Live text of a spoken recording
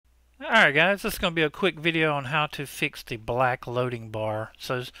Alright guys, this is going to be a quick video on how to fix the black loading bar.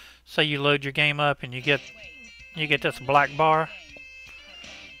 So say you load your game up and you get this black bar.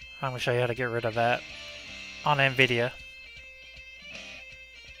 I'm going to show you how to get rid of that on NVIDIA.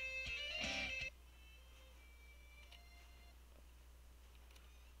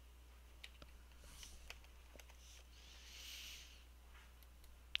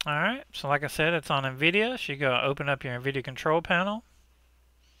 Alright, so like I said, it's on NVIDIA. So you go open up your NVIDIA control panel.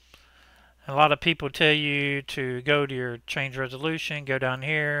 A lot of people tell you to go to your change resolution, go down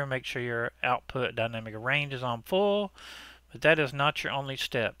here, make sure your output dynamic range is on full, but that is not your only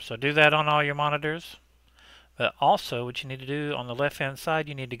step. So do that on all your monitors. But also what you need to do on the left hand side,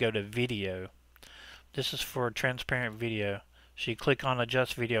 you need to go to video. This is for transparent video. So you click on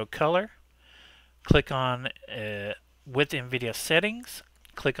adjust video color, click on with NVIDIA settings,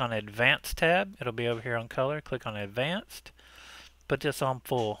 click on advanced tab, it'll be over here on color, click on advanced, put this on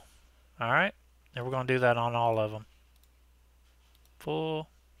full. Alright, and we're going to do that on all of them. Full.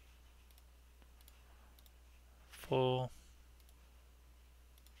 Full.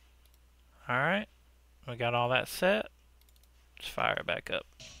 Alright, we got all that set. Let's fire it back up.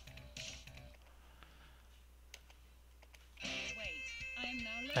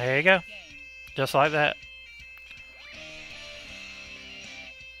 There you go. Just like that.